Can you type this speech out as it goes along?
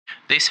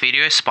This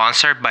video is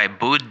sponsored by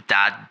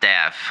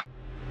Boot.dev.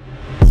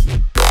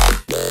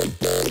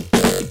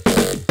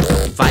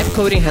 Vibe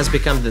coding has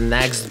become the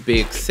next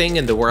big thing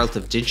in the world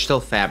of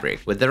digital fabric.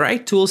 With the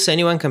right tools,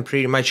 anyone can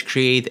pretty much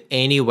create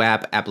any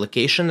web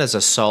application as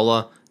a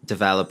solo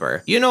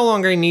developer. You no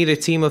longer need a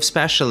team of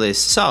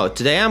specialists. So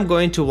today I'm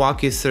going to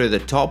walk you through the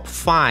top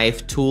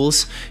 5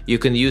 tools you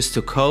can use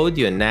to code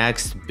your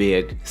next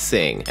big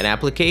thing. An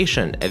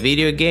application, a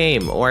video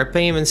game, or a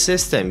payment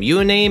system,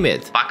 you name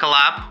it. Buckle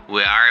up,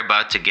 we are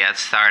about to get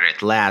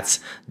started. Let's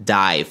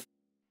dive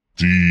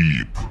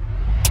deep.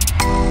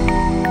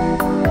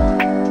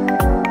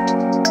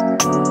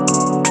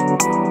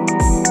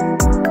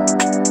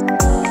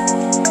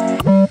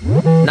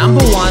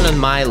 Number 1 on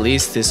my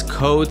list is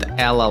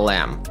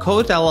CodeLLM.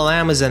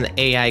 CodeLLM is an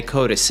AI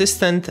code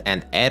assistant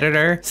and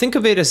editor. Think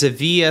of it as a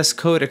VS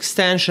Code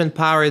extension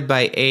powered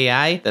by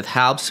AI that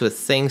helps with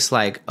things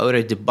like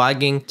auto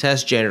debugging,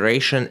 test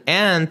generation,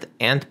 and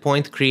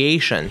endpoint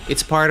creation.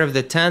 It's part of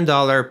the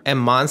 $10 a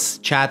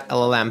month Chat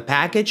LLM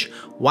package.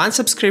 One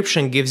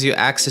subscription gives you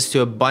access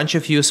to a bunch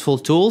of useful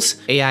tools,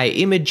 AI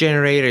image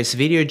generators,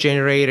 video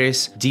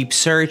generators, deep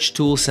search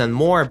tools, and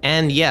more.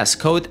 And yes,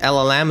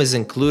 CodeLLM is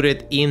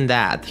included in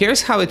that.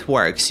 Here's how it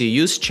works. You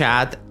use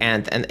chat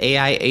and an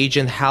AI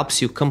agent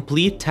helps you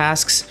complete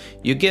tasks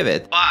you give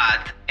it.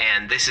 But,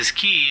 and this is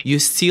key, you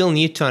still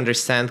need to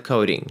understand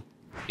coding,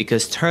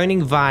 because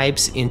turning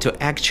vibes into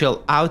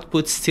actual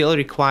output still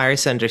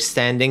requires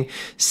understanding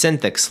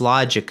syntax,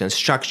 logic, and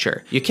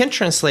structure. You can't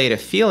translate a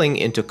feeling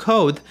into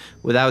code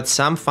without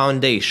some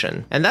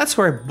foundation. And that's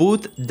where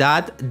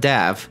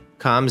Boot.dev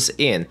comes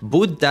in.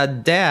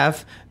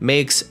 Boot.dev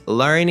makes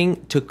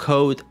learning to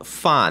code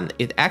fun.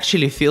 It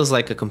actually feels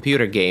like a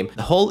computer game.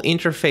 The whole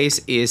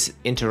interface is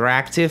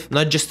interactive,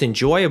 not just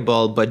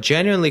enjoyable, but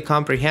genuinely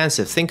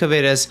comprehensive. Think of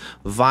it as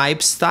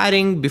vibe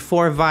studying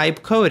before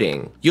vibe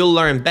coding. You'll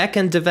learn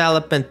backend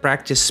development,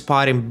 practice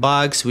spotting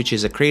bugs, which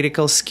is a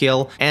critical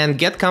skill, and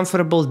get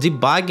comfortable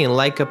debugging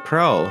like a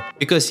pro.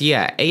 Because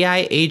yeah,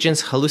 AI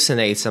agents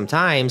hallucinate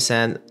sometimes,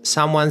 and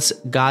someone's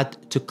got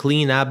to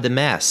clean up the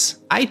mess.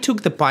 I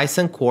took the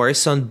Python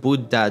course on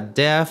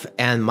Boot.dev,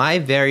 and my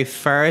very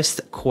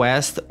first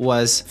quest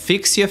was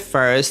fix your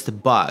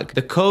first bug.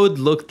 The code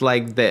looked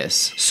like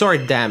this: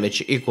 sort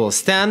damage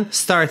equals 10,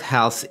 start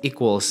health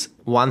equals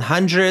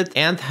 100,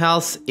 and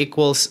health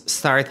equals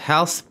start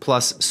health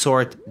plus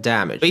sort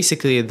damage.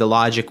 Basically, the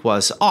logic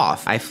was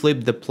off. I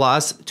flipped the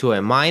plus to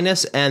a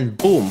minus and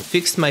boom,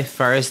 fixed my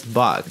first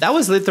bug. That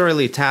was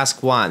literally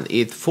task 1.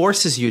 It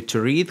forces you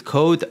to read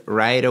code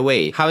right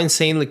away. How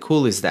insanely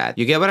cool is that?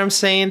 You get what I'm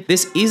saying?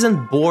 This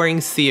isn't boring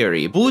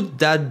theory.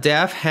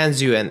 Boot.dev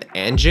hands you an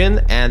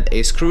engine and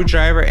a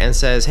screwdriver and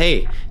says,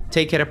 hey,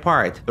 take it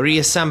apart,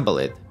 reassemble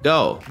it,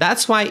 go.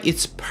 That's why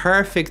it's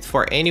perfect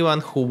for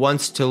anyone who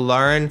wants to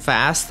learn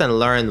fast and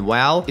learn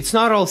well. It's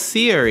not all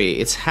theory,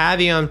 it's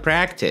heavy on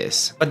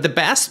practice. But the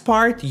best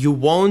part, you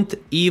won't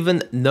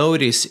even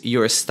notice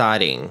you're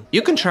studying.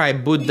 You can try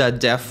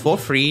Boot.dev for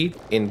free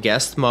in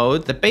guest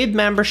mode. The paid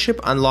membership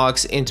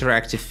unlocks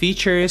interactive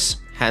features,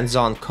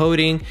 hands-on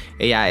coding,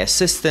 AI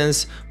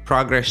assistance,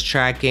 progress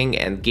tracking,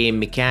 and game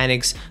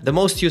mechanics. The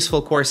most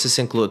useful courses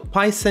include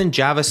Python,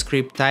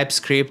 JavaScript,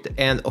 TypeScript,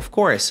 and of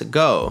course,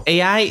 Go.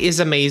 AI is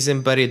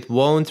amazing, but it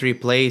won't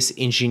replace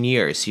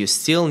engineers. You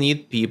still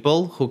need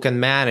people who can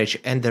manage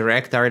and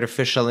direct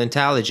artificial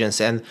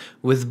intelligence, and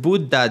with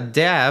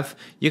Boot.dev,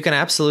 you can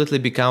absolutely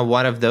become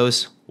one of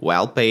those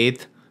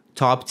well-paid,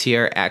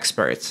 top-tier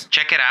experts.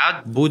 Check it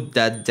out,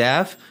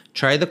 Boot.dev,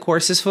 try the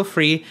courses for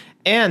free,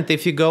 and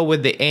if you go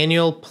with the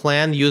annual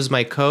plan, use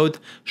my code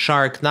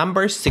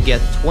SHARKNUMBERS to get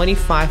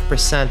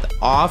 25%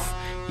 off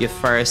your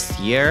first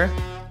year.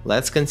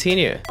 Let's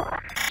continue.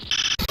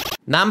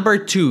 Number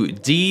 2,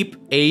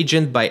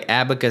 DeepAgent by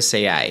Abacus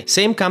AI.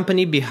 Same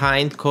company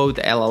behind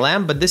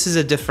CodeLLM, but this is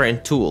a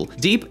different tool.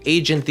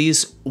 DeepAgent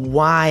is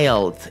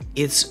wild.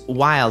 It's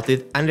wild.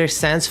 It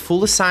understands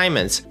full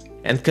assignments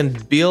and can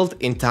build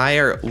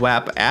entire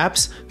web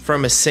apps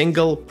from a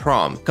single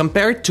prompt.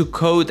 Compared to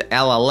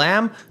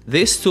CodeLLM,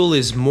 this tool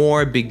is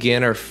more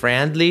beginner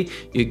friendly.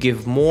 You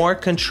give more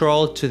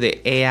control to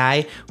the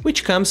AI,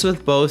 which comes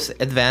with both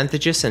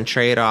advantages and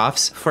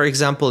trade-offs. For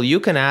example,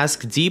 you can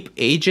ask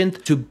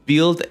DeepAgent to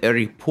build a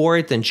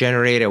report and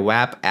generate a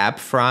web app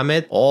from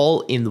it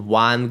all in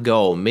one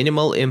go.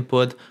 Minimal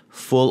input,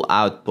 full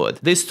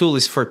output. This tool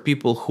is for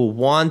people who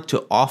want to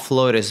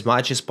offload as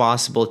much as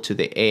possible to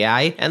the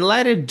AI and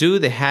let it do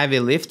the heavy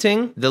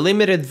lifting. The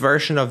limited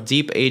version of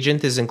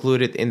DeepAgent is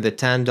included in the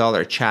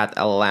 $10 Chat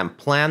LLM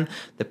plan.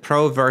 The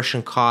Pro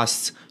version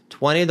costs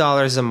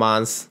 $20 a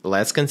month.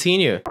 Let's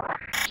continue.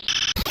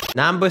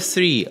 Number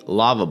 3,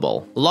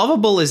 Lovable.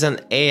 Lovable is an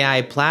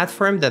AI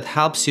platform that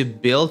helps you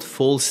build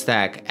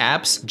full-stack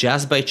apps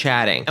just by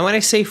chatting. And when I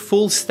say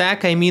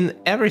full-stack, I mean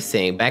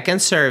everything. Backend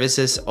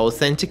services,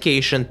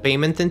 authentication,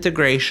 payment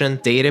integration,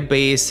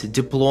 database,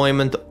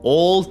 deployment,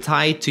 all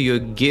tied to your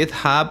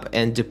GitHub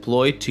and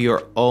deployed to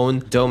your own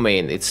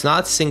domain. It's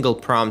not single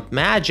prompt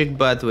magic,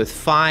 but with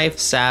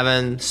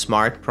 5-7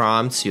 smart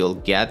prompts, you'll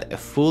get a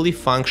fully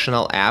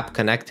functional app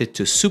connected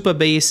to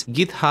Supabase,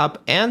 GitHub,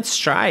 and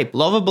Stripe.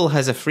 Lovable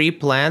has a free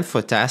plan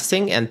for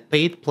testing, and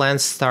paid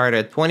plans start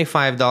at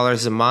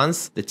 $25 a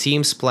month. The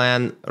Teams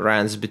plan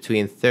runs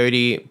between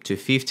 $30 to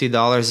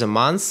 $50 a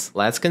month.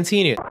 Let's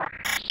continue.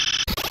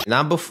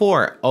 Number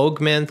 4,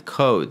 Augment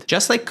Code.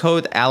 Just like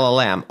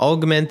CodeLLM,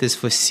 Augment is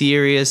for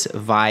serious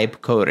vibe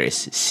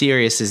coders.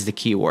 Serious is the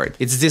keyword.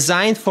 It's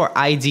designed for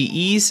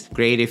IDEs,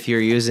 great if you're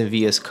using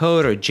VS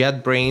Code or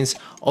JetBrains.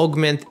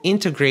 Augment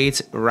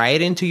integrates right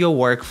into your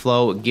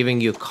workflow, giving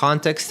you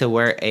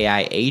context-aware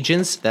AI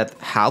agents that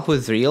help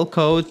with real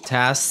code,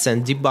 tests,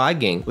 and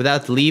debugging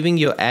without leaving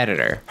your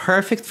editor.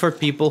 Perfect for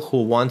people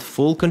who want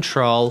full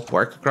control,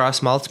 work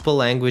across multiple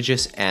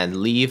languages, and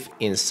live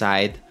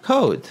inside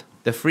code.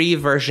 The free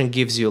version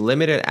gives you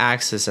limited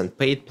access, and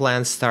paid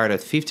plans start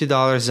at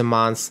 $50 a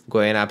month,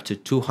 going up to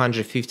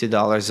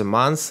 $250 a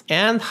month,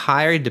 and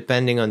higher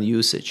depending on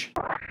usage.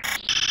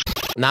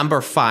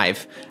 Number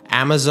 5,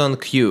 Amazon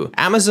Q.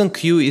 Amazon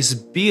Q is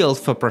built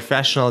for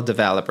professional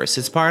developers.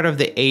 It's part of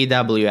the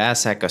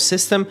AWS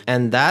ecosystem,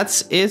 and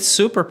that's its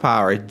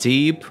superpower,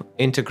 deep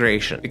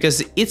integration.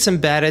 Because it's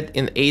embedded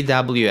in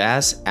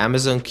AWS,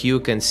 Amazon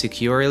Q can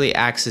securely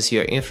access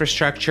your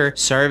infrastructure,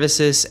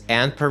 services,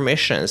 and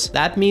permissions.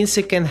 That means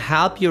it can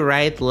help you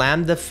write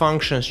Lambda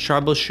functions,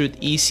 troubleshoot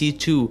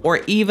EC2, or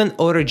even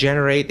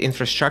auto-generate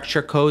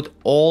infrastructure code,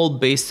 all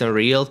based on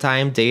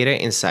real-time data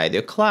inside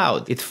your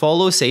cloud. It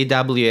follows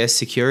AWS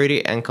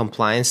security and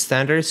compliance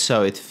standards,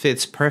 so it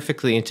fits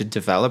perfectly into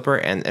developer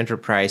and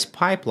enterprise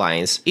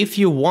pipelines. If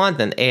you want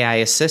an AI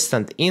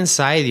assistant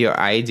inside your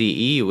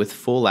IDE with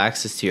full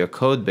access to your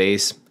code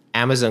base,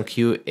 Amazon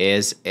Q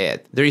is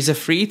it. There is a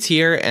free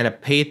tier and a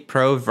paid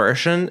pro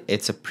version.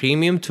 It's a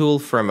premium tool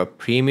from a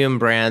premium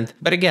brand,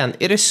 but again,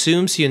 it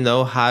assumes you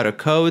know how to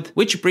code,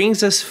 which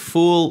brings us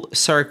full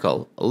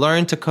circle.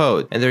 Learn to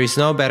code, and there is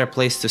no better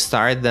place to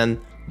start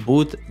than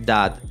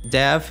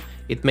Boot.dev.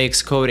 It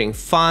makes coding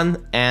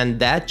fun, and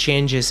that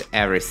changes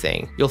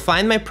everything. You'll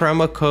find my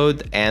promo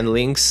code and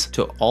links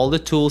to all the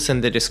tools in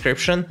the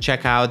description.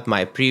 Check out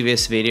my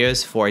previous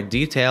videos for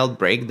detailed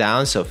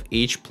breakdowns of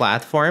each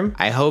platform.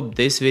 I hope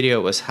this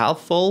video was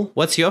helpful.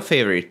 What's your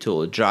favorite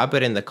tool? Drop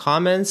it in the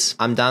comments.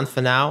 I'm done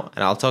for now,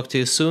 and I'll talk to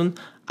you soon.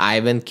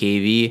 Ivan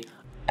KV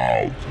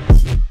out.